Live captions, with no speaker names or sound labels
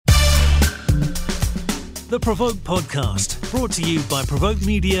The PRovoke podcast, brought to you by PRovoke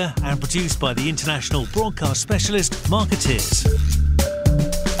Media and produced by the international broadcast specialist Marketeers.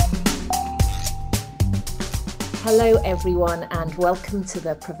 Hello everyone and welcome to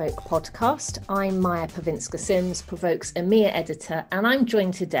the PRovoke podcast. I'm Maja Pawinska Sims, PRovoke's EMEA editor, and I'm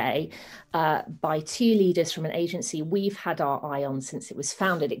joined today by two leaders from an agency we've had our eye on since it was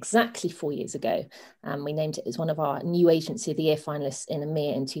founded exactly 4 years ago. We named it as one of our new Agency of the Year finalists in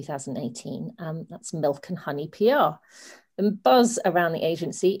EMEA in 2018. That's Milk and Honey PR. The buzz around the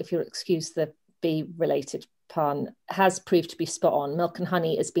agency, if you'll excuse the bee-related pun, has proved to be spot on. Milk and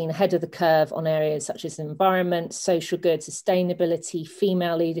Honey has been ahead of the curve on areas such as environment, social good, sustainability,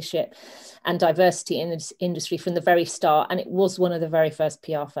 female leadership and diversity in this industry from the very start. And it was one of the very first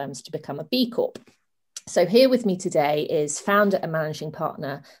PR firms to become a B-Corp. So here with me today is founder and managing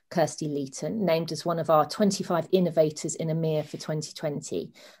partner Kirsty Leighton, named as one of our 25 innovators in EMEA for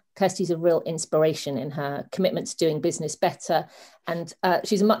 2020. Kirsty's a real inspiration in her commitment to doing business better. And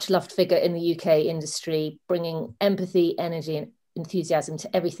she's a much loved figure in the UK industry, bringing empathy, energy and enthusiasm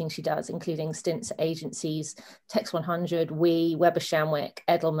to everything she does, including stints at agencies, Text 100, Weber Shandwick,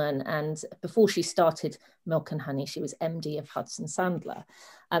 Edelman. And before she started Milk and Honey, she was MD of Hudson Sandler.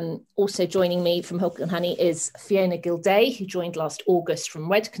 Also joining me from Milk and Honey is Fiona Gildea, who joined last August from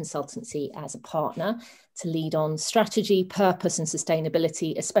Red Consultancy as a partner to lead on strategy, purpose and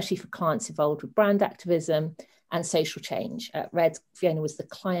sustainability, especially for clients involved with brand activism and social change. At Red, Fiona was the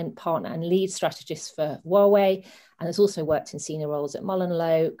client partner and lead strategist for Huawei and has also worked in senior roles at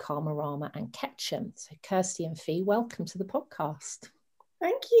Mullenlow, Karmarama and Ketchum. So Kirsty and Fee, welcome to the podcast.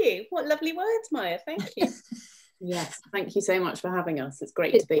 Thank you. What lovely words, Maja. Thank you. Yes, thank you so much for having us. It's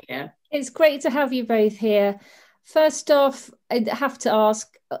great to be here. It's great to have you both here. First off, I have to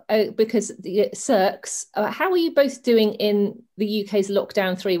ask, because Cirques, how are you both doing in the UK's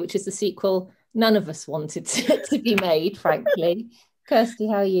Lockdown 3, which is the sequel none of us wanted to be made, frankly? Kirsty,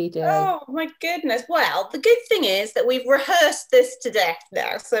 how are you doing? Oh my goodness! Well, the good thing is that we've rehearsed this to death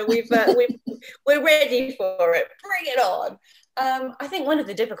now, so we're ready for it. Bring it on! I think one of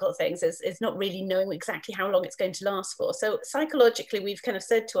the difficult things is not really knowing exactly how long it's going to last for. So psychologically, we've kind of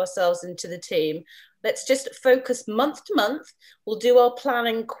said to ourselves and to the team, let's just focus month to month. We'll do our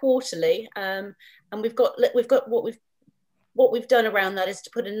planning quarterly, and we've got what we've done around that is to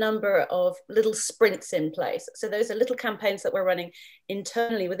put a number of little sprints in place. So those are little campaigns that we're running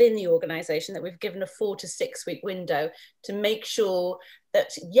internally within the organisation that we've given a 4 to 6 week window to make sure that,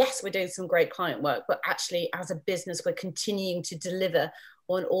 yes, we're doing some great client work, but actually as a business, we're continuing to deliver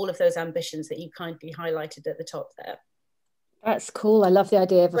on all of those ambitions that you kindly highlighted at the top there. That's cool. I love the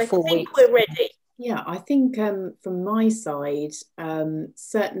idea of a 4 weeks. I think we're ready. Yeah, I think from my side,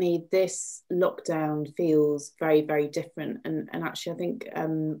 certainly this lockdown feels very, very different. And actually, I think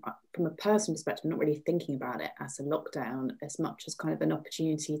from a personal perspective, I'm not really thinking about it as a lockdown as much as kind of an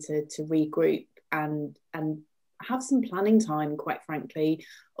opportunity to regroup and have some planning time, quite frankly.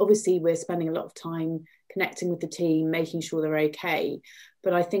 Obviously, we're spending a lot of time connecting with the team, making sure they're okay.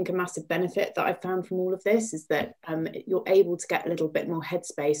 But I think a massive benefit that I've found from all of this is that you're able to get a little bit more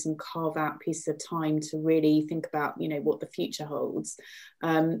headspace and carve out pieces of time to really think about, what the future holds.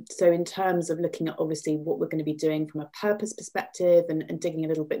 So in terms of looking at obviously what we're going to be doing from a purpose perspective and digging a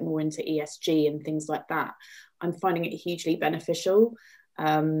little bit more into ESG and things like that, I'm finding it hugely beneficial.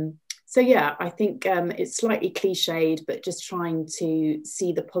 So yeah, I think it's slightly cliched, but just trying to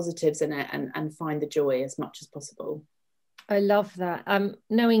see the positives in it and find the joy as much as possible. I love that.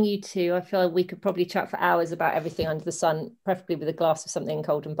 Knowing you two, I feel like we could probably chat for hours about everything under the sun, preferably with a glass of something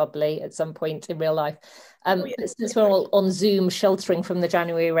cold and bubbly at some point in real life. Since we're all on Zoom, sheltering from the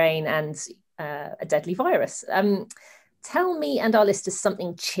January rain and a deadly virus. Tell me and our listeners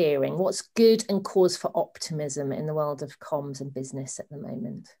something cheering. What's good and cause for optimism in the world of comms and business at the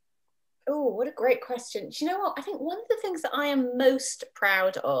moment? Oh, what a great question. Do you know what? I think one of the things that I am most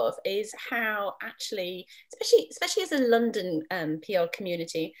proud of is how actually, especially as a London PR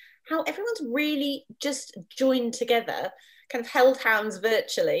community, how everyone's really just joined together, kind of held hands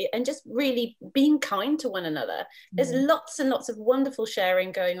virtually and just really being kind to one another. There's lots and lots of wonderful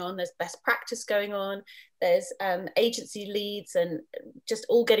sharing going on. There's best practice going on. There's agency leads and just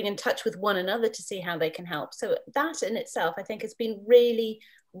all getting in touch with one another to see how they can help. So that in itself, I think has been really,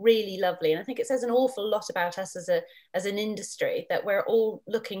 really lovely. And I think it says an awful lot about us as an industry, that we're all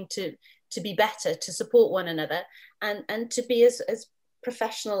looking to be better, to support one another and to be as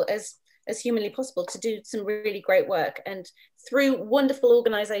professional as humanly possible, to do some really great work. And through wonderful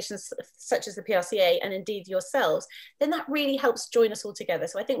organisations such as the PRCA and indeed yourselves, then that really helps join us all together.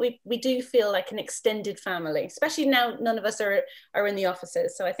 So I think we do feel like an extended family, especially now none of us are in the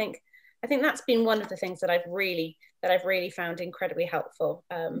offices. So I think I think that's been one of the things that I've really found incredibly helpful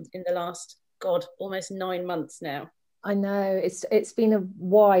in the last, God, almost 9 months now. I know it's been a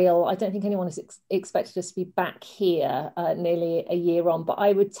while. I don't think anyone has expected us to be back here nearly a year on, but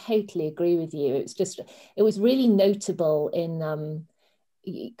I would totally agree with you. It was really notable in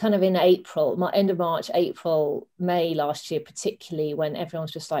kind of in April, end of March, April, May last year, particularly, when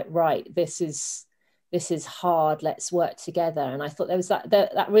everyone's just like, right, this is hard, let's work together. And I thought there was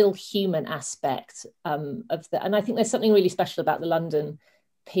that real human aspect of that. And I think there's something really special about the London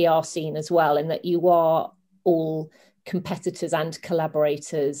PR scene as well, in that you are all competitors and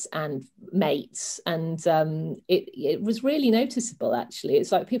collaborators and mates, and it was really noticeable. Actually,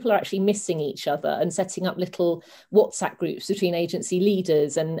 it's like people are actually missing each other and setting up little WhatsApp groups between agency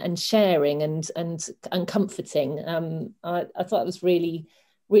leaders and sharing and comforting. I thought it was really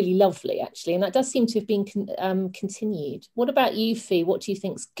lovely, actually, and that does seem to have been continued. What about you, Fee? What do you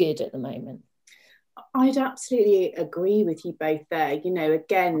think's good at the moment? I'd absolutely agree with you both there. You know,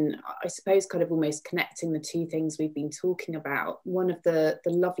 again, I suppose kind of almost connecting the two things we've been talking about. One of the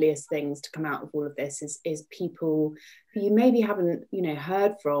loveliest things to come out of all of this is people who you maybe haven't, you know,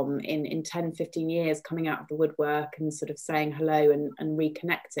 heard from in 10, 15 years coming out of the woodwork and sort of saying hello and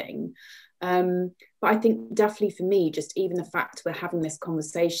reconnecting. But I think definitely for me, just even the fact we're having this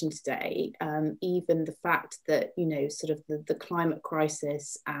conversation today, even the fact that, you know, sort of the climate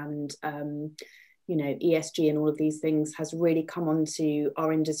crisis and you know, ESG and all of these things has really come onto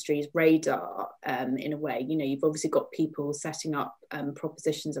our industry's radar in a way. You know, you've obviously got people setting up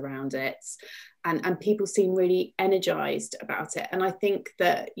propositions around it, and people seem really energized about it. And I think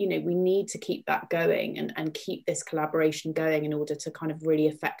that, you know, we need to keep that going and keep this collaboration going in order to kind of really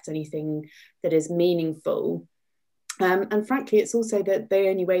affect anything that is meaningful. And frankly, it's also the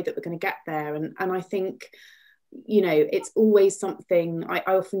only way that we're going to get there. And I think, you know, it's always something I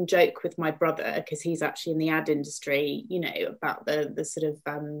often joke with my brother, because he's actually in the ad industry, you know, about the sort of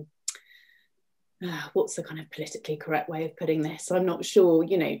what's the kind of politically correct way of putting this? I'm not sure,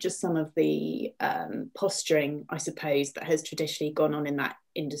 you know, just some of the posturing, I suppose, that has traditionally gone on in that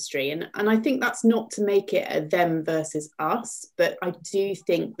industry. And I think that's not to make it a them versus us, but I do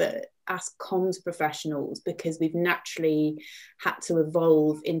think that as comms professionals, because we've naturally had to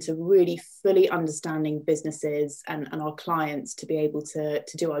evolve into really fully understanding businesses and our clients to be able to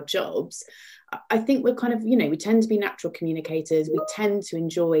do our jobs, I think we're kind of, you know, we tend to be natural communicators. We tend to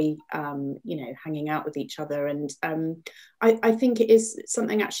enjoy, you know, hanging out with each other. And I think it is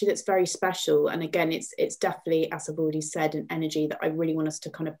something actually that's very special. And again, it's definitely, as I've already said, an energy that I really want us to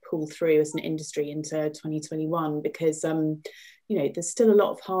kind of pull through as an industry into 2021, because, you know, there's still a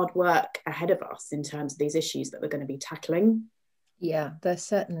lot of hard work ahead of us in terms of these issues that we're going to be tackling. Yeah, there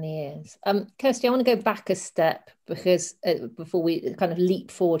certainly is. Kirsty, I want to go back a step, because before we kind of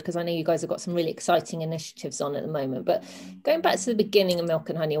leap forward, because I know you guys have got some really exciting initiatives on at the moment. But going back to the beginning of Milk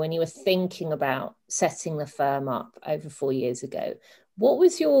and Honey, when you were thinking about setting the firm up over 4 years ago, what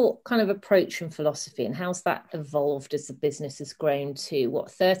was your kind of approach and philosophy, and how's that evolved as the business has grown to,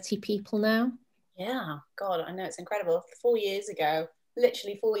 30 people now? Yeah, God, I know, it's incredible. 4 years ago,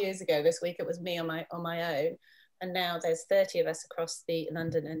 literally 4 years ago this week, it was me on my own. And now there's 30 of us across the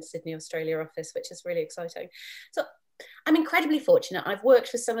London and Sydney, Australia office, which is really exciting. So I'm incredibly fortunate. I've worked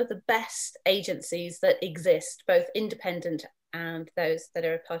for some of the best agencies that exist, both independent and those that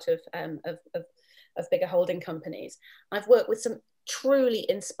are a part of bigger holding companies. I've worked with some truly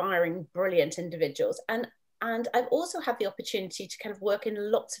inspiring, brilliant individuals. And I've also had the opportunity to kind of work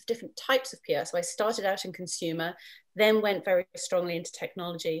in lots of different types of PR. So I started out in consumer, then went very strongly into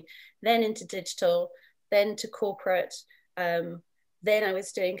technology, then into digital, then to corporate, then I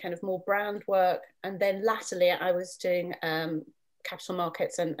was doing kind of more brand work, and then latterly I was doing capital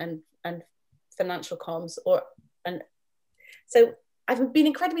markets and financial comms. So I've been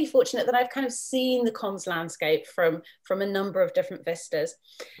incredibly fortunate that I've kind of seen the comms landscape from a number of different vistas.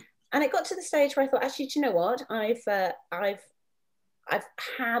 And it got to the stage where I thought, actually, do you know what? I've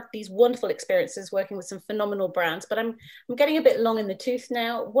had these wonderful experiences working with some phenomenal brands, but I'm getting a bit long in the tooth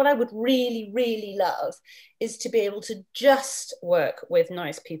now. What I would really, really love is to be able to just work with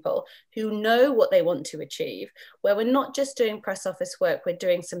nice people who know what they want to achieve, where we're not just doing press office work, we're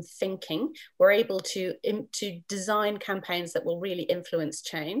doing some thinking. We're able to design campaigns that will really influence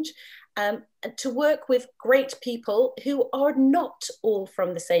change. To work with great people who are not all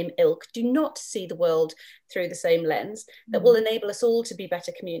from the same ilk, do not see the world through the same lens, that will enable us all to be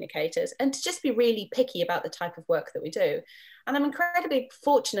better communicators, and to just be really picky about the type of work that we do. And I'm incredibly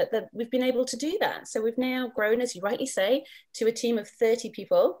fortunate that we've been able to do that. So we've now grown, as you rightly say, to a team of 30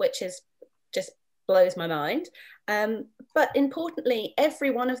 people, which is just blows my mind. But importantly,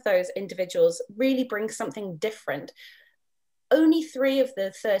 every one of those individuals really brings something different. Only 3 of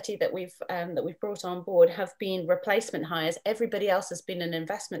the 30 that we've brought on board have been replacement hires. Everybody else has been an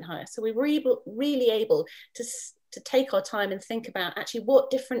investment hire. So we were really able to take our time and think about actually what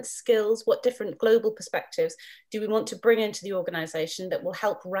different skills, what different global perspectives do we want to bring into the organization that will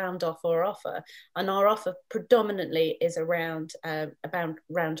help round off our offer. And our offer predominantly is around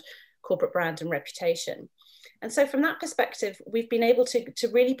corporate brand and reputation. And so from that perspective, we've been able to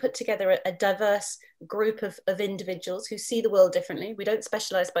really put together a diverse group of individuals who see the world differently. We don't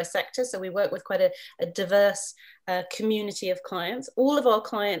specialize by sector, so we work with quite a diverse community of clients. All of our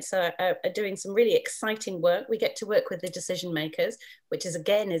clients are doing some really exciting work. We get to work with the decision makers, which is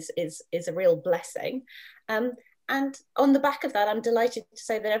again is a real blessing. And on the back of that, I'm delighted to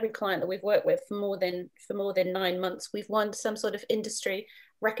say that every client that we've worked with for more than 9 months, we've won some sort of industry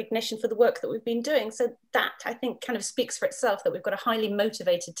recognition for the work that we've been doing. So that, I think, kind of speaks for itself, that we've got a highly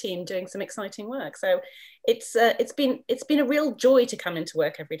motivated team doing some exciting work. So it's been a real joy to come into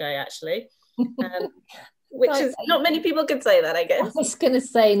work every day, actually. Which is not many people can say that, I guess. I was going to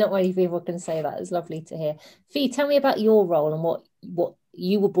say, not many people can say that. It's lovely to hear. Fee, tell me about your role and what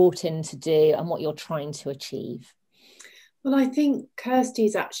you were brought in to do and what you're trying to achieve. Well, I think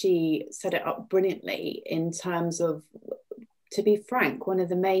Kirsty's actually set it up brilliantly in terms of, to be frank, one of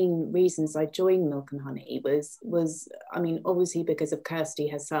the main reasons I joined Milk and Honey was I mean, obviously because of Kirsty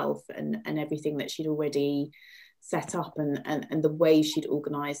herself and everything that she'd already set up and the way she'd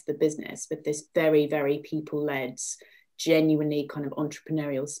organised the business with this very, very people-led, genuinely kind of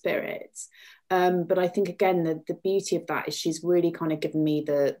entrepreneurial spirit. But I think, again, the beauty of that is she's really kind of given me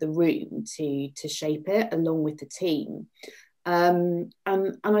the room to shape it along with the team. And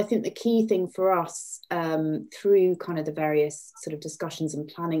I think the key thing for us through kind of the various sort of discussions and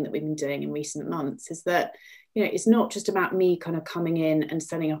planning that we've been doing in recent months is that, you know, it's not just about me kind of coming in and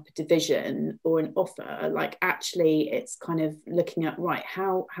setting up a division or an offer. Like, actually, it's kind of looking at, right,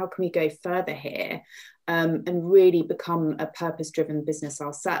 how can we go further here and really become a purpose-driven business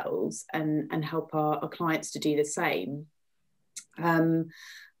ourselves and help our clients to do the same.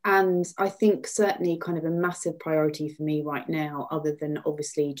 And I think certainly kind of a massive priority for me right now, other than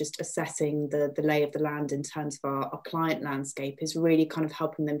obviously just assessing the lay of the land in terms of our client landscape, is really kind of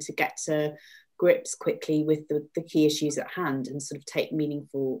helping them to get to grips quickly with the key issues at hand and sort of take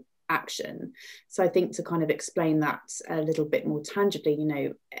meaningful action. So I think to kind of explain that a little bit more tangibly, you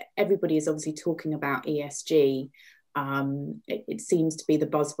know, everybody is obviously talking about ESG. It seems to be the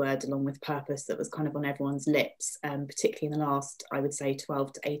buzzword along with purpose that was kind of on everyone's lips, particularly in the last, I would say,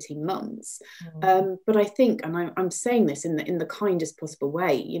 12 to 18 months. But I think, and I'm saying this in the kindest possible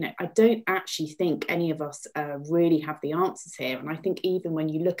way, you know, I don't actually think any of us really have the answers here. And I think even when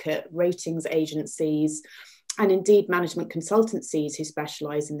you look at ratings agencies and indeed management consultancies who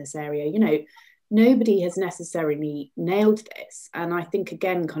specialize in this area, you know, nobody has necessarily nailed this. And I think,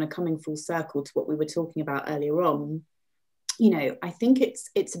 again, kind of coming full circle to what we were talking about earlier on, you know, I think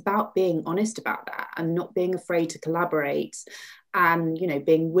it's about being honest about that and not being afraid to collaborate and, you know,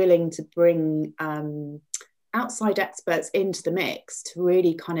 being willing to bring outside experts into the mix to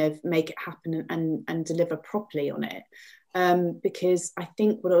really kind of make it happen and deliver properly on it. Because I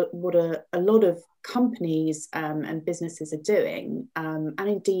think what a lot of companies and businesses are doing, and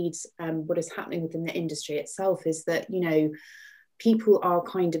indeed what is happening within the industry itself, is that, you know, people are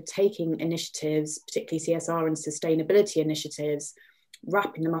kind of taking initiatives, particularly CSR and sustainability initiatives,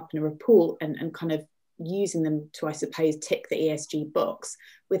 wrapping them up in a report and kind of using them to, I suppose, tick the ESG box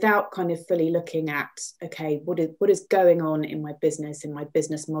without kind of fully looking at, okay, what is going on in my business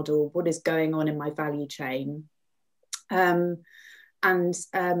model, what is going on in my value chain. You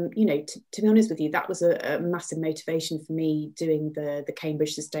know, to be honest with you, that was a massive motivation for me doing the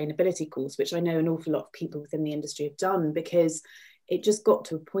Cambridge Sustainability course, which I know an awful lot of people within the industry have done, because it just got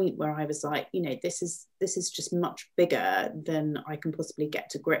to a point where I was like, you know, this is just much bigger than I can possibly get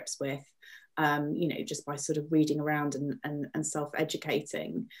to grips with, you know, just by sort of reading around and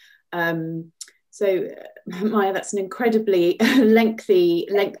self-educating. So, Maja, that's an incredibly lengthy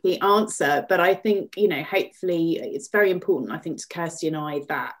answer, but I think, you know, hopefully it's very important, I think, to Kirsty and I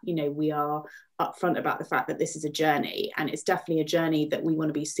that, you know, we are upfront about the fact that this is a journey, and it's definitely a journey that we want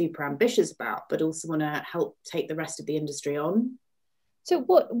to be super ambitious about, but also want to help take the rest of the industry on. So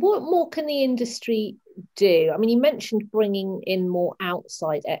what more can the industry do? I mean, you mentioned bringing in more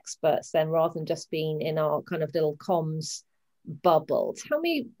outside experts then, rather than just being in our kind of little comms bubble. Tell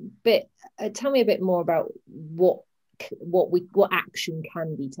me a bit more about what what action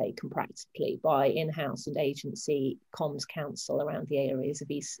can be taken practically by in-house and agency comms council around the areas of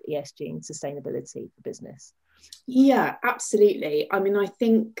ESG and sustainability for business? Yeah, absolutely. I mean, I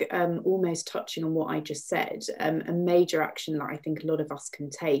think almost touching on what I just said, a major action that I think a lot of us can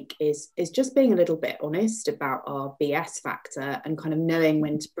take is just being a little bit honest about our BS factor and kind of knowing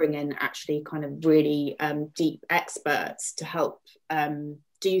when to bring in actually kind of really deep experts to help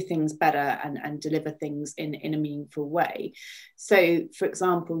do things better and deliver things in a meaningful way. So, for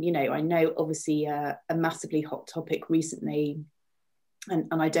example, you know, I know obviously a massively hot topic recently, and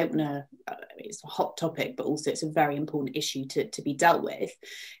I don't want to, it's a hot topic, but also it's a very important issue to be dealt with,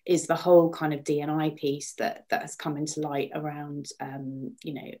 is the whole kind of D&I piece that has come into light around,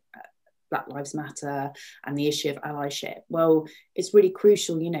 you know, Black Lives Matter and the issue of allyship. Well, it's really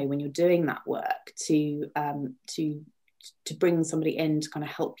crucial, you know, when you're doing that work to bring somebody in to kind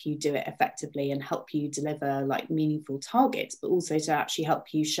of help you do it effectively and help you deliver like meaningful targets, but also to actually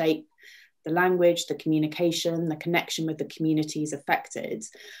help you shape the language, the communication, the connection with the communities affected.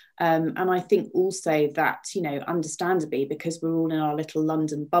 And I think also that, you know, understandably, because we're all in our little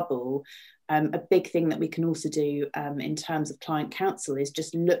London bubble, a big thing that we can also do in terms of client counsel is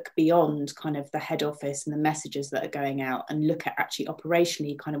just look beyond kind of the head office and the messages that are going out and look at actually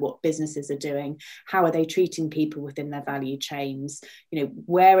operationally kind of what businesses are doing. How are they treating people within their value chains? You know,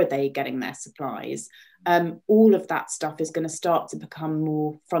 where are they getting their supplies? All of that stuff is going to start to become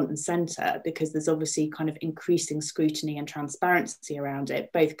more front and centre because there's obviously kind of increasing scrutiny and transparency around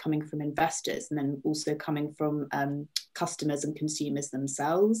it, both coming from investors and then also coming from customers and consumers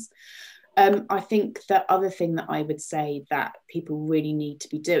themselves. I think the other thing that I would say that people really need to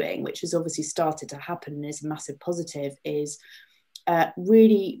be doing, which has obviously started to happen and is a massive positive, is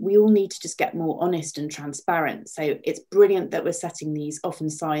really we all need to just get more honest and transparent. So it's brilliant that we're setting these often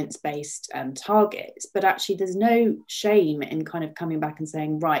science-based targets, but actually there's no shame in kind of coming back and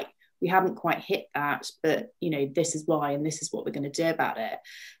saying, right, we haven't quite hit that, but you know, this is why and this is what we're going to do about it.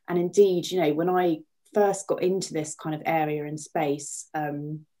 And indeed, you know, when I first got into this kind of area and space,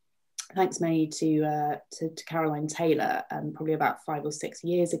 thanks mainly to Caroline Taylor, probably about 5 or 6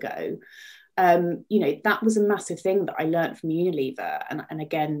 years ago, you know, that was a massive thing that I learned from Unilever. And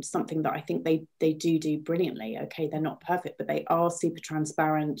again, something that I think they do brilliantly. Okay, they're not perfect, but they are super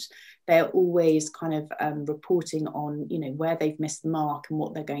transparent. They're always kind of reporting on, you know, where they've missed the mark and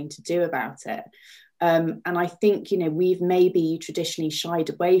what they're going to do about it. And I think, you know, we've maybe traditionally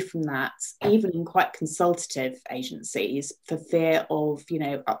shied away from that, even in quite consultative agencies, for fear of, you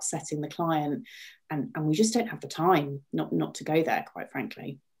know, upsetting the client. And we just don't have the time not to go there, quite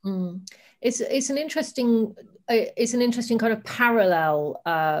frankly. Mm. It's an interesting kind of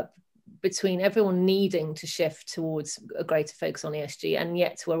parallel between everyone needing to shift towards a greater focus on ESG, and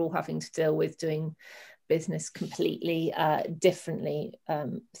yet we're all having to deal with doing business completely differently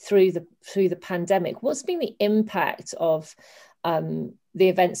through the pandemic. What's been the impact of the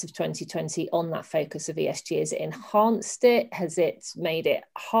events of 2020 on that focus of ESG? Has it enhanced it? Has it made it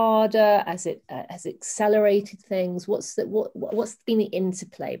harder? Has it accelerated things? What's been the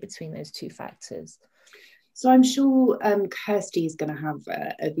interplay between those two factors? So I'm sure Kirsty is going to have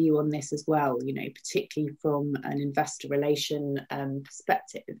a view on this as well, you know, particularly from an investor relation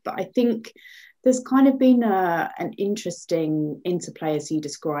perspective. But I think there's kind of been an interesting interplay as you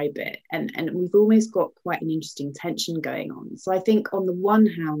describe it. And we've almost got quite an interesting tension going on. So I think on the one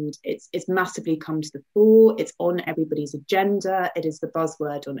hand, it's massively come to the fore. It's on everybody's agenda. It is the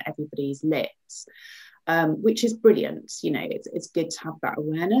buzzword on everybody's lips. Which is brilliant, you know, it's good to have that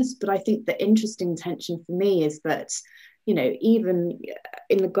awareness. But I think the interesting tension for me is that, you know, even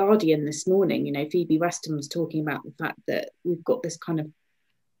in The Guardian this morning, you know, Phoebe Weston was talking about the fact that we've got this kind of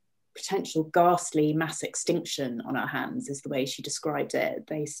potential ghastly mass extinction on our hands, is the way she described it,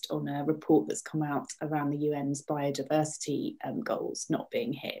 based on a report that's come out around the UN's biodiversity goals not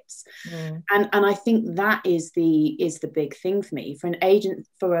being hit. And I think that is the big thing for me, for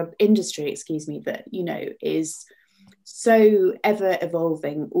an industry, that, you know, is so ever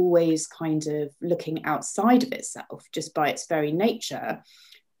evolving, always kind of looking outside of itself just by its very nature.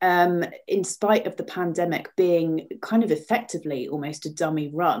 In spite of the pandemic being kind of effectively almost a dummy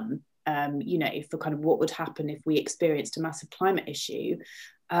run, you know, for kind of what would happen if we experienced a massive climate issue,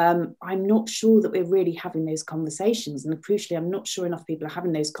 I'm not sure that we're really having those conversations. And crucially, I'm not sure enough people are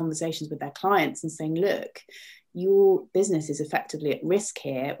having those conversations with their clients and saying, look, your business is effectively at risk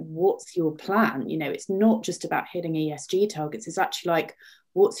here. What's your plan? You know, it's not just about hitting ESG targets. It's actually like,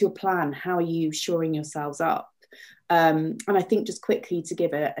 what's your plan? How are you shoring yourselves up? And I think just quickly to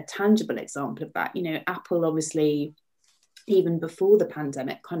give a tangible example of that, you know, Apple obviously even before the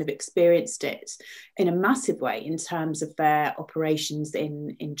pandemic, kind of experienced it in a massive way in terms of their operations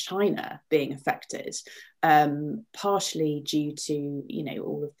in China being affected, partially due to, you know,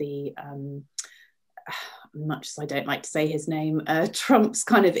 all of the, much as I don't like to say his name, Trump's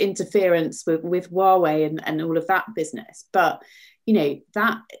kind of interference with Huawei and all of that business. But, you know,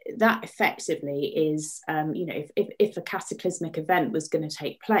 that effectively is, you know, if a cataclysmic event was going to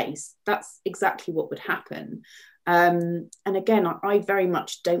take place, that's exactly what would happen. And again, I very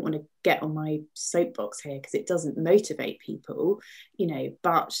much don't want to get on my soapbox here because it doesn't motivate people, you know,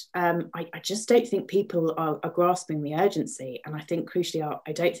 but I just don't think people are grasping the urgency. And I think crucially,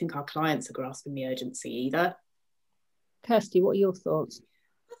 I don't think our clients are grasping the urgency either. Kirsty, what are your thoughts?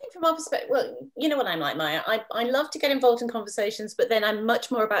 I think from our perspective, well, you know what I'm like, Maya. I love to get involved in conversations, but then I'm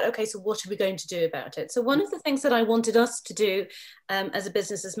much more about, okay, so what are we going to do about it? So one of the things that I wanted us to do as a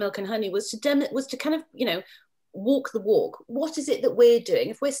business, as Milk and Honey, was to kind of, you know, walk the walk. What is it that we're doing?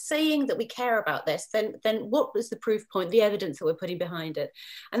 If we're saying that we care about this, then what was the proof point, the evidence that we're putting behind it?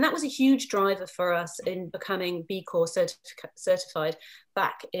 And that was a huge driver for us in becoming B-Corp certified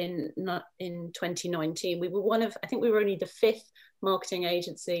back in 2019. We were I think we were only the 5th marketing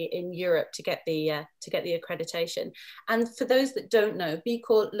agency in Europe to get the accreditation. And for those that don't know,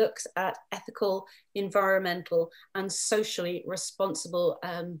 B-Corp looks at ethical, environmental, and socially responsible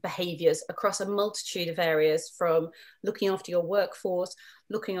behaviours across a multitude of areas, from looking after your workforce,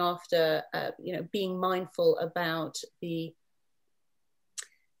 looking after, you know, being mindful about the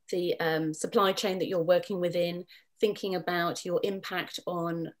supply chain that you're working within, thinking about your impact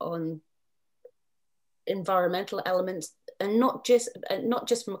on environmental elements, and not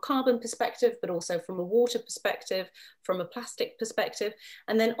just from a carbon perspective, but also from a water perspective, from a plastic perspective.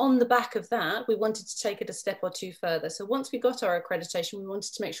 And then on the back of that, we wanted to take it a step or two further. So once we got our accreditation, we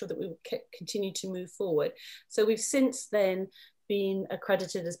wanted to make sure that we would continue to move forward. So we've since then been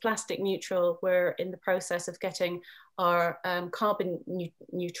accredited as plastic neutral. We're in the process of getting our carbon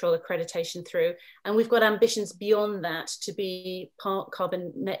neutral accreditation through. And we've got ambitions beyond that to be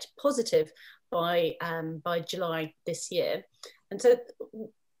carbon net positive by July this year. And so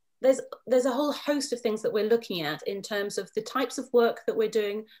there's a whole host of things that we're looking at in terms of the types of work that we're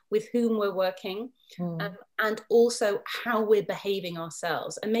doing, with whom we're working, and also how we're behaving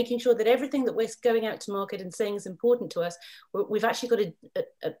ourselves, and making sure that everything that we're going out to market and saying is important to us, we've actually got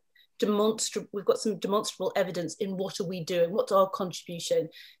we've got some demonstrable evidence in what are we doing, what's our contribution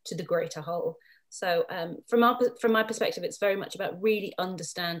to the greater whole. So from my perspective, it's very much about really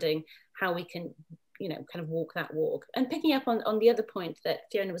understanding how we can, you know, kind of walk that walk. And picking up on the other point that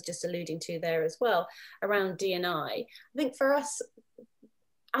Fiona was just alluding to there as well, around D&I, I think for us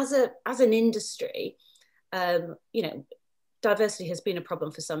as an industry, you know, diversity has been a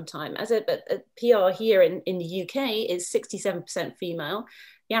problem for some time. As a PR here in the UK is 67% female.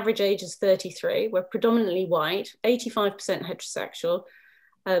 The average age is 33. We're predominantly white, 85% heterosexual,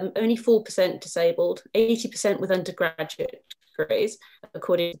 only 4% disabled, 80% with undergraduate degrees,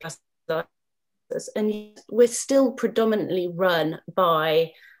 according to us. And we're still predominantly run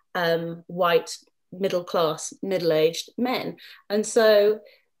by white, middle-class, middle-aged men. And so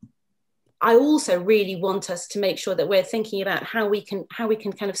I also really want us to make sure that we're thinking about how we can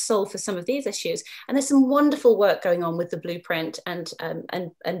kind of solve for some of these issues. And there's some wonderful work going on with the blueprint and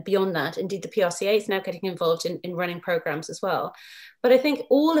beyond that. Indeed, the PRCA is now getting involved in running programs as well. But I think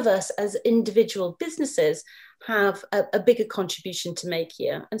all of us as individual businesses have a bigger contribution to make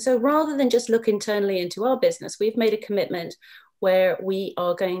here. And so rather than just look internally into our business, we've made a commitment where we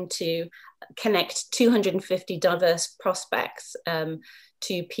are going to connect 250 diverse prospects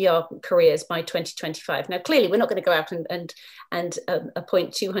to PR careers by 2025. Now, clearly, we're not going to go out and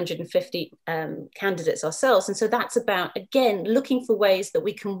appoint 250 candidates ourselves, and so that's about, again, looking for ways that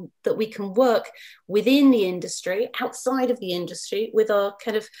we can work within the industry, outside of the industry, with our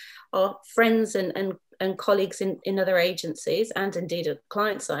kind of our friends and colleagues in other agencies, and indeed at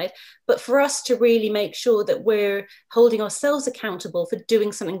client side, but for us to really make sure that we're holding ourselves accountable for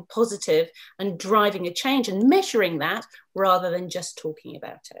doing something positive and driving a change and measuring that rather than just talking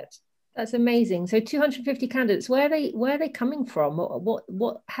about it. That's amazing. So 250 candidates, where are they coming from?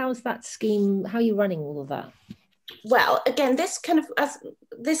 How's that scheme? How are you running all of that? Well, again, this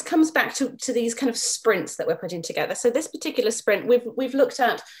comes back to these kind of sprints that we're putting together. So this particular sprint, we've looked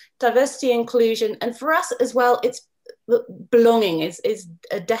at diversity, inclusion, and for us as well, it's belonging is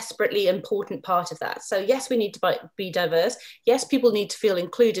a desperately important part of that. So yes, we need to be diverse. Yes, people need to feel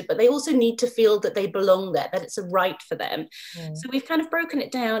included, but they also need to feel that they belong there, that it's a right for them. So we've kind of broken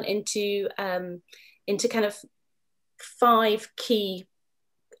it down into kind of 5 key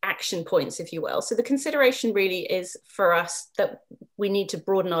action points, if you will. So the consideration really is for us that we need to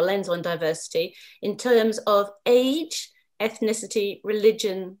broaden our lens on diversity in terms of age, ethnicity,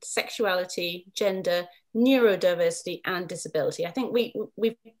 religion, sexuality, gender, neurodiversity, and disability. I think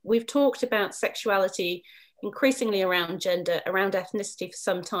we've talked about sexuality increasingly around gender, around ethnicity for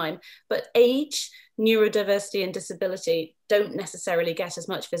some time, but age, neurodiversity, and disability don't necessarily get as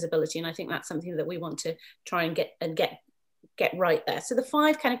much visibility. And I think that's something that we want to try and get right there. So the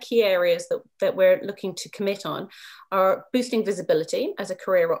 5 kind of key areas that we're looking to commit on are boosting visibility as a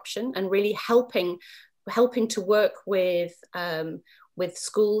career option, and really helping to work with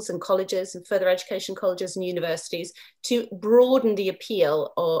schools and colleges and further education colleges and universities to broaden the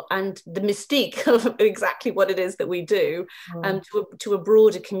appeal and the mystique of exactly what it is that we do to a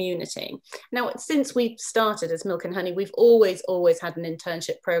broader community. Now, since we started as Milk and Honey, we've always had an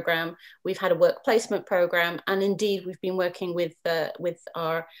internship program. We've had a work placement program, and indeed we've been working with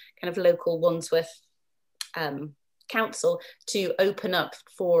our kind of local Wandsworth council to open up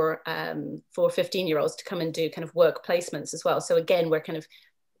for 15-year-olds to come and do kind of work placements as well. So again, we're kind of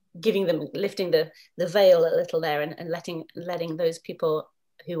lifting the veil a little there, and letting those people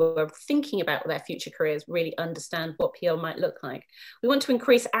who are thinking about their future careers really understand what PR might look like. We want to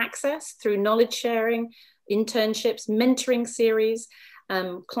increase access through knowledge sharing, internships, mentoring series,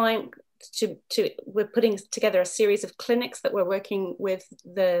 we're putting together a series of clinics that we're working with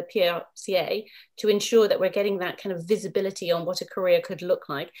the PRCA to ensure that we're getting that kind of visibility on what a career could look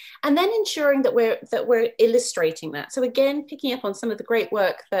like, and then ensuring that we're illustrating that. So again, picking up on some of the great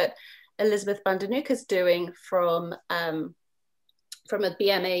work that Elizabeth Bandanuka is doing from a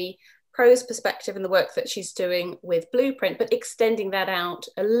BMA pros perspective, and the work that she's doing with Blueprint, but extending that out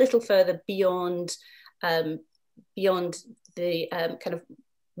a little further beyond the kind of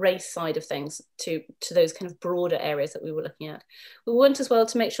race side of things to those kind of broader areas that we were looking at. We want as well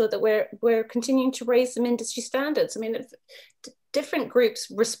to make sure that we're continuing to raise some industry standards. I mean, different groups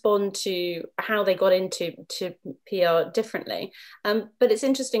respond to how they got into PR differently, but it's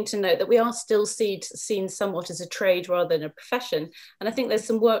interesting to note that we are still seen somewhat as a trade rather than a profession, and I think there's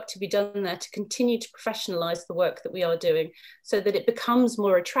some work to be done there to continue to professionalize the work that we are doing so that it becomes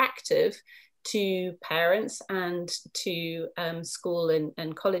more attractive to parents and to school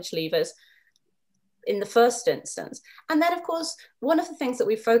and college leavers in the first instance. And then, of course, one of the things that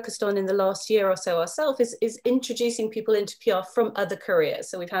we've focused on in the last year or so ourselves is introducing people into PR from other careers.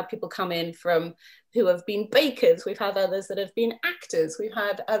 So we've had people come in who have been bakers, we've had others that have been actors, we've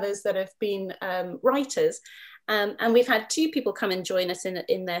had others that have been writers. And we've had 2 people come and join us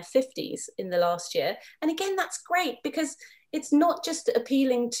in their 50s in the last year. And again, that's great, because it's not just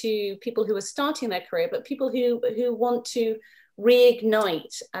appealing to people who are starting their career, but people who want to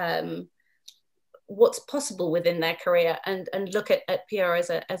reignite what's possible within their career and look at PR as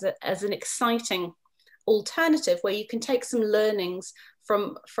an exciting alternative where you can take some learnings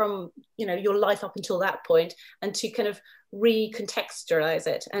from your life up until that point, and to kind of recontextualize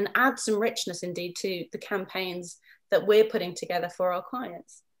it and add some richness indeed to the campaigns that we're putting together for our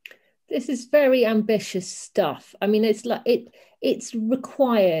clients. This is very ambitious stuff. I mean, it's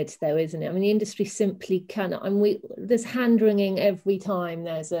required though, isn't it? I mean, the industry simply cannot. And there's hand wringing every time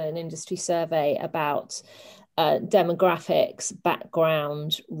there's an industry survey about demographics,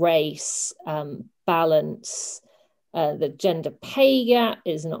 background, race, balance. The gender pay gap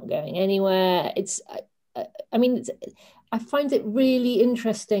is not going anywhere. I find it really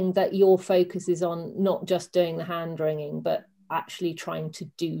interesting that your focus is on not just doing the hand wringing, but actually trying to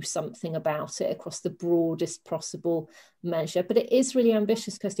do something about it across the broadest possible measure. But it is really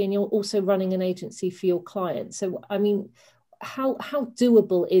ambitious, Kirsty, and you're also running an agency for your clients. So, I mean, how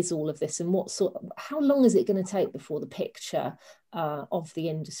doable is all of this, and how long is it going to take before the picture of the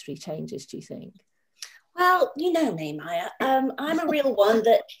industry changes, do you think? Well, you know me, Maya. I'm a real one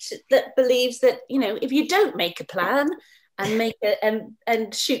that believes that, if you don't make a plan and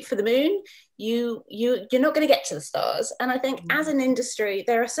and shoot for the moon, you're not going to get to the stars. And I think as an industry,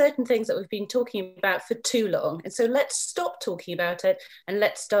 there are certain things that we've been talking about for too long. And so let's stop talking about it and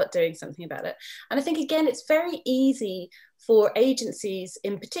let's start doing something about it. And I think, again, it's very easy for agencies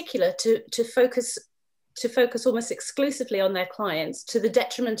in particular to focus almost exclusively on their clients, to the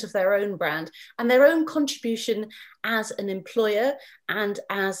detriment of their own brand and their own contribution as an employer and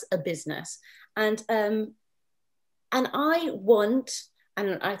as a business. And I want,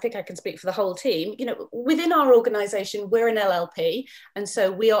 and I think I can speak for the whole team, within our organisation, we're an LLP. And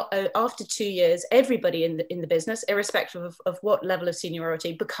so we are, after 2 years, everybody in the business, irrespective of what level of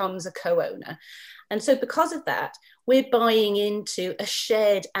seniority, becomes a co-owner. And so because of that, we're buying into a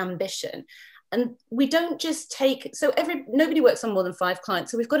shared ambition. And we don't just take, so nobody works on more than 5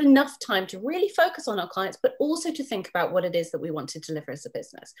 clients. So we've got enough time to really focus on our clients, but also to think about what it is that we want to deliver as a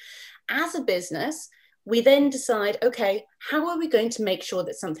business. As a business, we then decide, okay, how are we going to make sure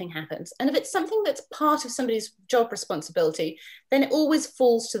that something happens? And if it's something that's part of somebody's job responsibility, then it always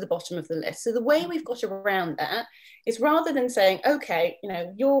falls to the bottom of the list. So the way we've got around that is, rather than saying, okay, you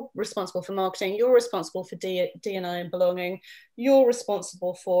know, you're responsible for marketing, you're responsible for D&I and belonging, you're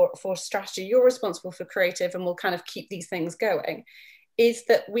responsible for strategy, you're responsible for creative, and we'll kind of keep these things going, is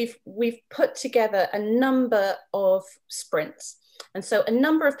that we've put together a number of sprints. And so a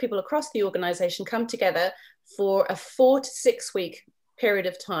number of people across the organization come together for a 4 to 6 week period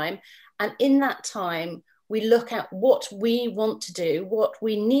of time. And in that time, we look at what we want to do, what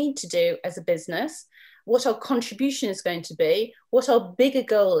we need to do as a business, what our contribution is going to be, what our bigger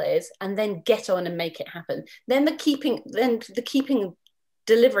goal is, and then get on and make it happen. Then the keeping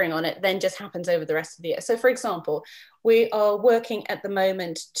delivering on it then just happens over the rest of the year. So for example, we are working at the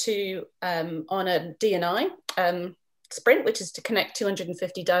moment on a D&I sprint, which is to connect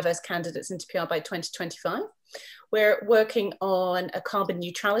 250 diverse candidates into PR by 2025. We're working on a carbon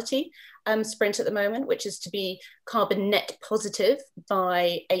neutrality sprint at the moment, which is to be carbon net positive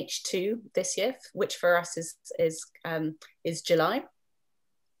by H2 this year, which for us is July.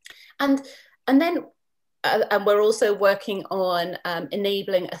 And we're also working on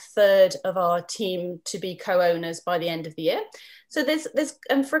enabling a third of our team to be co-owners by the end of the year. So there's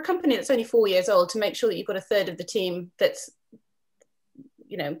for a company that's only 4 years old, to make sure that you've got a third of the team that's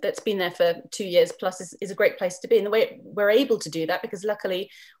been there for 2 years plus is a great place to be. And the way we're able to do that, because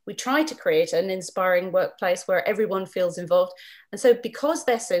luckily we try to create an inspiring workplace where everyone feels involved. And so because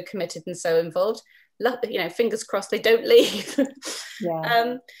they're so committed and so involved, fingers crossed they don't leave.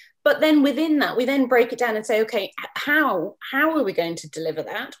 Yeah. But then within that, we then break it down and say, okay, how are we going to deliver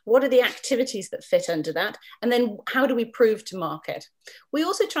that? What are the activities that fit under that? And then how do we prove to market? We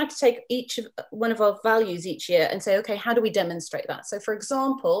also try to take one of our values each year and say, okay, how do we demonstrate that? So for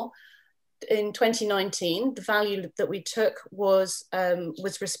example, in 2019, the value that we took was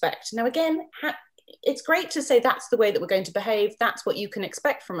respect. Now, again, it's great to say that's the way that we're going to behave, that's what you can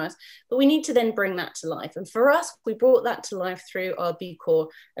expect from us, but we need to then bring that to life. And for us, we brought that to life through our B-Corp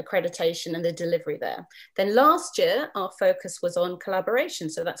accreditation and the delivery there. Then last year, our focus was on collaboration.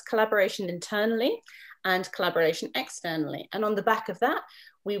 So that's collaboration internally and collaboration externally. And on the back of that,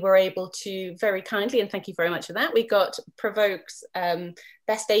 we were able to very kindly, and thank you very much for that, we got PRovoke's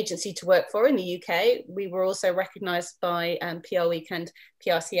best agency to work for in the UK. We were also recognised by PRovoke and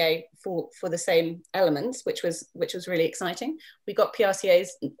PRCA for the same elements, which was really exciting. We got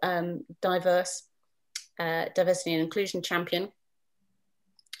PRCA's diversity and inclusion champion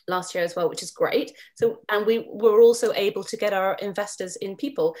last year as well, which is great. So, and we were also able to get our investors in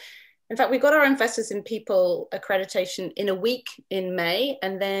people. In fact, we got our investors in people accreditation in a week in May,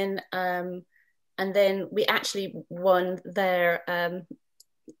 and then we actually won their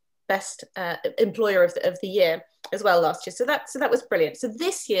best employer of the year as well last year. So that was brilliant. So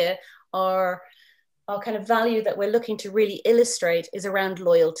this year, our kind of value that we're looking to really illustrate is around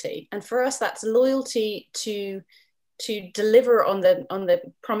loyalty, and for us, that's loyalty to deliver on the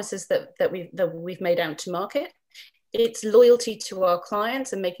promises that we've made out to market. It's loyalty to our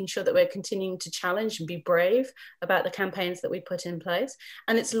clients and making sure that we're continuing to challenge and be brave about the campaigns that we put in place.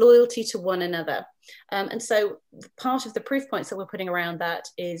 And it's loyalty to one another. And so part of the proof points that we're putting around that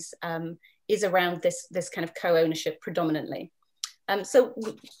is around this kind of co-ownership predominantly. So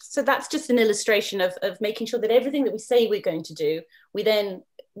that's just an illustration of making sure that everything that we say we're going to do, we then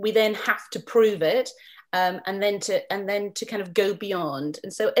have to prove it, and then to kind of go beyond.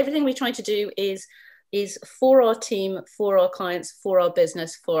 And so everything we try to do is for our team, for our clients, for our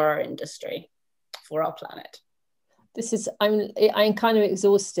business, for our industry, for our planet. I'm kind of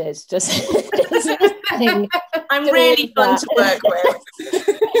exhausted just I'm really fun to work with.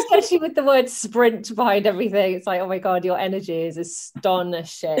 Especially with the word sprint behind everything. It's like, oh my God, your energy is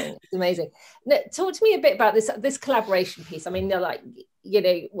astonishing. It's amazing. Now, talk to me a bit about this collaboration piece. I mean,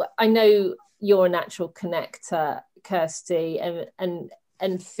 I know you're a natural connector, Kirsty,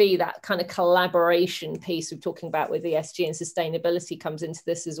 and Fee, that kind of collaboration piece we're talking about with ESG and sustainability comes into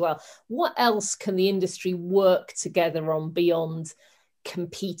this as well. What else can the industry work together on beyond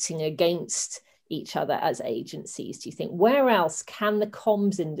competing against each other as agencies, do you think? Where else can the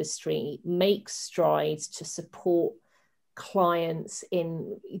comms industry make strides to support clients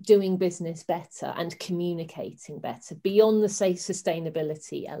in doing business better and communicating better beyond the, say,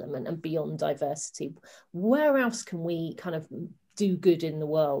 sustainability element and beyond diversity? Where else can we kind of do good in the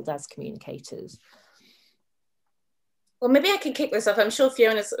world as communicators? Well, maybe I can kick this off. I'm sure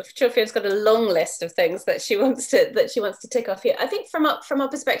Fiona's got a long list of things that she wants to tick off here. I think from our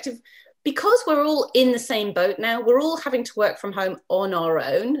perspective, because we're all in the same boat now, we're all having to work from home on our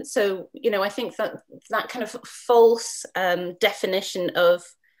own. So, I think that kind of false definition of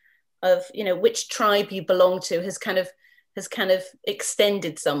which tribe you belong to has kind of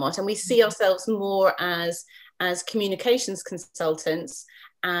extended somewhat, and we see ourselves more as communications consultants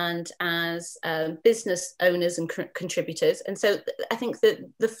and as business owners and contributors. And so I think that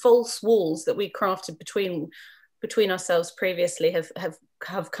the false walls that we crafted between ourselves previously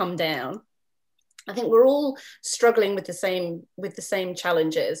have come down. I think we're all struggling with the same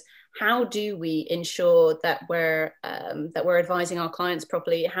challenges. How do we ensure that we're advising our clients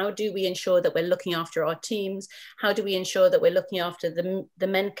properly? How do we ensure that we're looking after our teams? How do we ensure that we're looking after the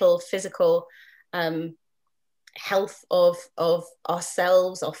mental, physical health of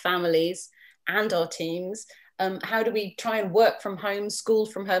ourselves, our families, and our teams? How do we try and work from home, school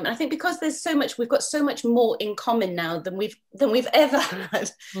from home? And I think because we've got so much more in common now than we've ever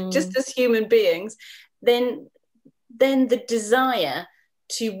had, just as human beings, then the desire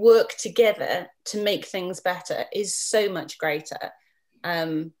to work together to make things better is so much greater.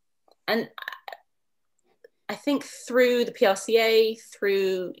 And I think through the PRCA,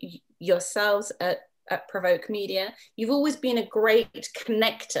 through yourselves at PRovoke Media, you've always been a great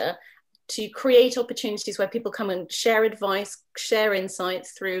connector to create opportunities where people come and share advice, share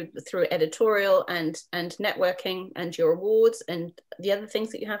insights through editorial and networking and your awards and the other things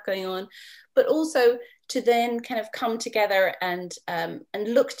that you have going on, but also to then kind of come together and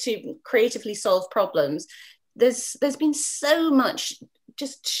look to creatively solve problems. There's been so much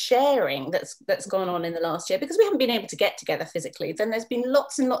just sharing that's gone on in the last year because we haven't been able to get together physically. Then there's been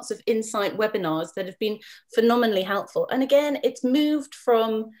lots and lots of insight webinars that have been phenomenally helpful. And again, it's moved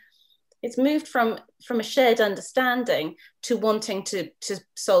from a shared understanding to wanting to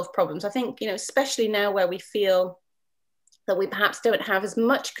solve problems. I think, especially now where we feel that we perhaps don't have as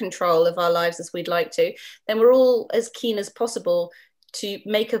much control of our lives as we'd like to, then we're all as keen as possible to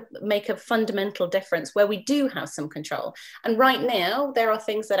make a fundamental difference where we do have some control. And right now, there are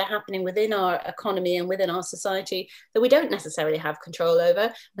things that are happening within our economy and within our society that we don't necessarily have control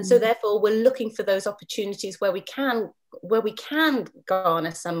over. And so therefore, we're looking for those opportunities where we can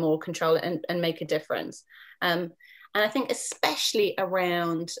garner some more control and make a difference. And I think especially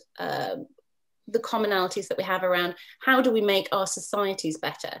around the commonalities that we have around how do we make our societies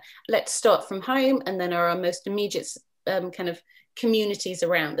better. Let's start from home and then our most immediate kind of communities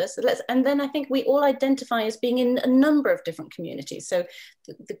around us. And then I think we all identify as being in a number of different communities. So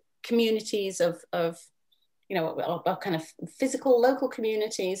the communities of our kind of physical local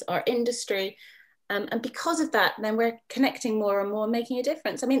communities, our industry. And because of that, then we're connecting more and more, making a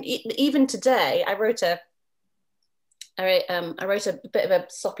difference. I mean, even today, I wrote a bit of a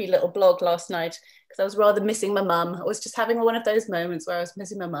soppy little blog last night because I was rather missing my mum. I was just having one of those moments where I was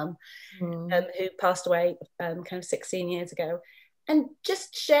missing my mum, who passed away kind of 16 years ago. And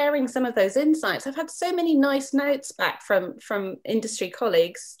just sharing some of those insights. I've had so many nice notes back from industry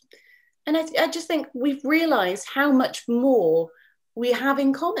colleagues. And I just think we've realised how much more we have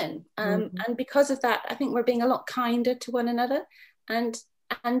in common. And because of that, I think we're being a lot kinder to one another and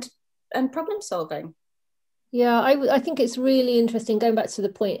problem solving. Yeah, I think it's really interesting, going back to the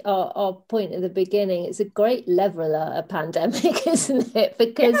point, our point at the beginning, it's a great leveler, a pandemic, isn't it?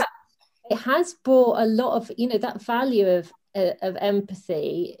 Because it has brought a lot of, that value of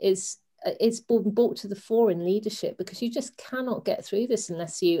empathy is brought to the fore in leadership, because you just cannot get through this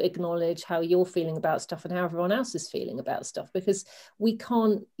unless you acknowledge how you're feeling about stuff and how everyone else is feeling about stuff, because you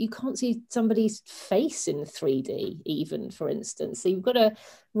can't see somebody's face in 3D even, for instance. So you've got to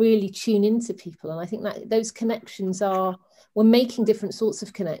really tune into people, and I think that those connections we're making different sorts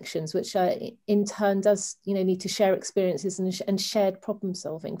of connections, which in turn does need to share experiences and shared problem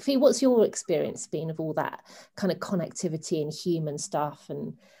solving. Fee, what's your experience been of all that kind of connectivity and human stuff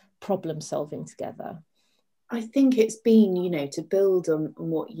and problem solving together? I think it's been, to build on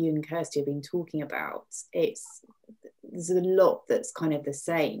what you and Kirsty have been talking about, there's a lot that's kind of the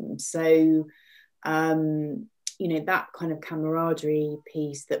same. So that kind of camaraderie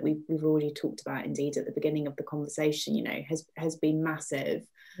piece that we've already talked about, indeed, at the beginning of the conversation, has been massive.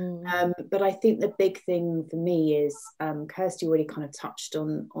 But I think the big thing for me is, Kirsty already kind of touched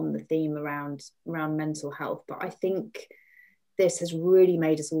on the theme around mental health, but I think this has really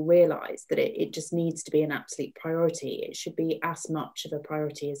made us all realise that it just needs to be an absolute priority. It should be as much of a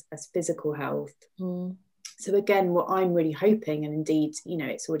priority as physical health. So again, what I'm really hoping, and indeed,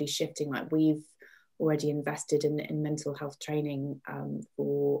 it's already shifting, like we've already invested in mental health training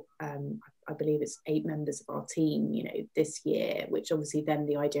for, I believe it's 8 members of our team, this year, which obviously then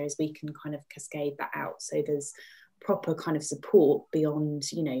the idea is we can kind of cascade that out. So there's proper kind of support beyond,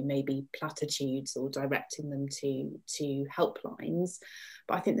 maybe platitudes or directing them to helplines.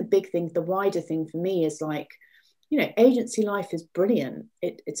 But I think the wider thing for me is like, agency life is brilliant.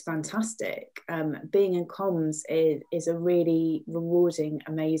 It's fantastic. Being in comms is a really rewarding,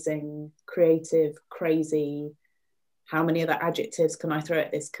 amazing, creative, crazy, how many other adjectives can I throw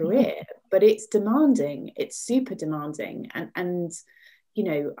at this career? But it's demanding. It's super demanding. And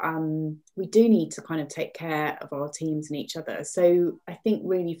we do need to kind of take care of our teams and each other. So I think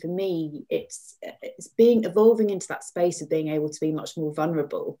really for me, it's evolving into that space of being able to be much more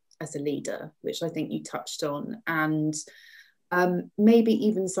vulnerable as a leader, which I think you touched on. And maybe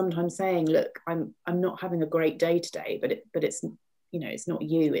even sometimes saying, look, I'm not having a great day today, but it's it's not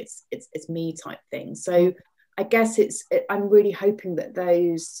you, it's me type thing. So I guess I'm really hoping that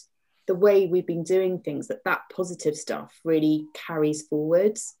the way we've been doing things, that positive stuff really carries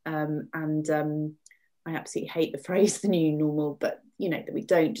forward. And I absolutely hate the phrase the new normal, but that we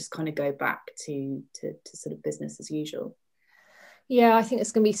don't just kind of go back to sort of business as usual. Yeah, I think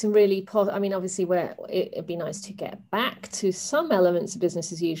it's going to be some really obviously it'd be nice to get back to some elements of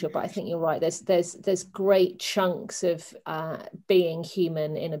business as usual, but I think you're right. There's great chunks of being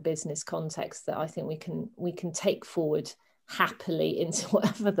human in a business context that I think we can take forward happily into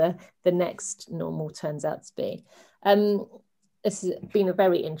whatever the next normal turns out to be. This has been a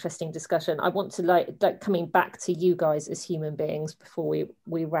very interesting discussion. I want to like coming back to you guys as human beings before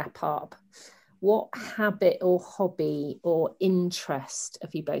we wrap up. What habit or hobby or interest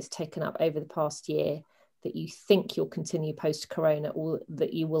have you both taken up over the past year that you think you'll continue post-corona, or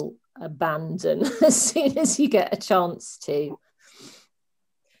that you will abandon as soon as you get a chance to?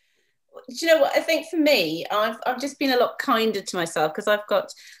 Do you know what? I think for me, I've just been a lot kinder to myself, because I've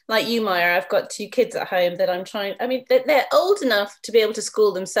got, like you, Maja, I've got 2 kids at home that I'm trying. They're old enough to be able to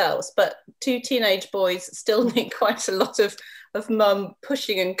school themselves, but 2 teenage boys still need quite a lot of mum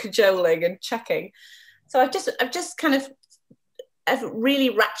pushing and cajoling and checking. So I've really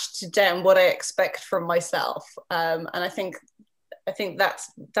ratcheted down what I expect from myself, and I think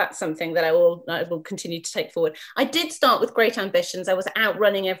that's something that I will continue to take forward. I did start with great ambitions. I was out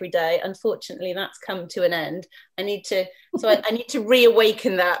running every day. Unfortunately, that's come to an end. I need to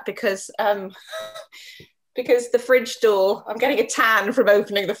reawaken that, because the fridge door, I'm getting a tan from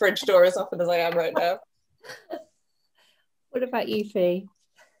opening the fridge door as often as I am right now. What about you, Fee?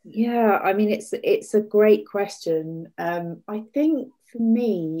 Yeah, it's a great question. I think for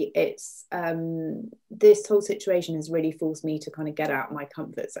me, it's this whole situation has really forced me to kind of get out of my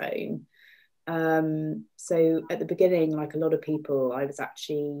comfort zone. So at the beginning, like a lot of people, I was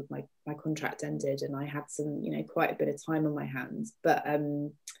actually, my contract ended and I had some, quite a bit of time on my hands. But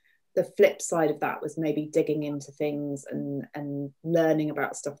the flip side of that was maybe digging into things and learning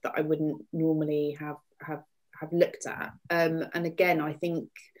about stuff that I wouldn't normally have looked at. And again, I think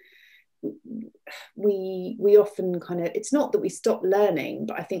we often kind of, it's not that we stop learning,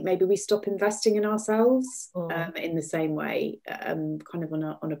 but I think maybe we stop investing in ourselves in the same way, kind of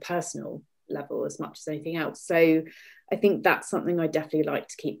on a personal level as much as anything else. So I think that's something I definitely like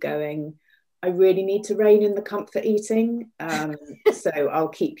to keep going. I really need to rein in the comfort eating, so I'll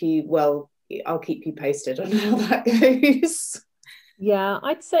keep you posted on how that goes. Yeah,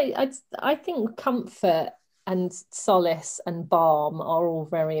 I'd say I think comfort and solace and balm are all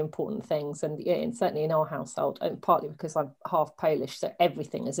very important things, and certainly in our household, and partly because I'm half Polish, so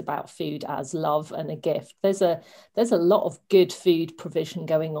everything is about food as love and a gift. There's a lot of good food provision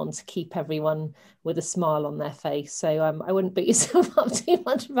going on to keep everyone with a smile on their face. So I wouldn't beat yourself up too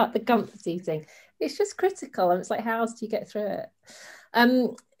much about the comfort eating. It's just critical, and it's like, how else do you get through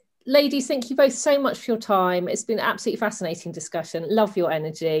it? Ladies, thank you both so much for your time. It's been an absolutely fascinating discussion. Love your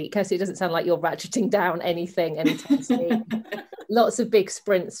energy. Kirsty, it doesn't sound like you're ratcheting down anything anytime soon. Lots of big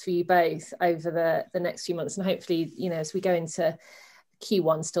sprints for you both over the next few months. And hopefully, as we go into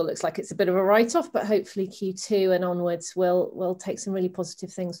Q1, still looks like it's a bit of a write-off, but hopefully Q2 and onwards, we'll take some really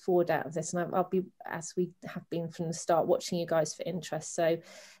positive things forward out of this. And I'll be, as we have been from the start, watching you guys for interest. So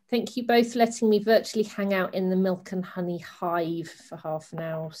thank you both for letting me virtually hang out in the milk and honey hive for half an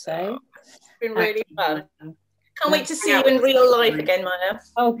hour or so. It's been really fun. Can't wait to see you in real life again, Maja.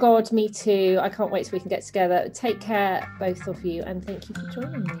 Oh God, me too. I can't wait till we can get together. Take care, both of you, and thank you for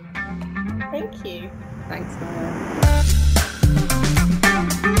joining me. Thank you. Thanks, Maja.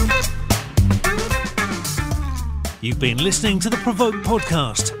 You've been listening to the PRovoke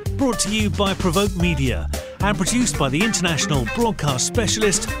podcast, brought to you by PRovoke Media and produced by the international broadcast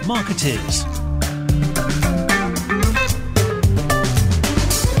specialist Marketeers.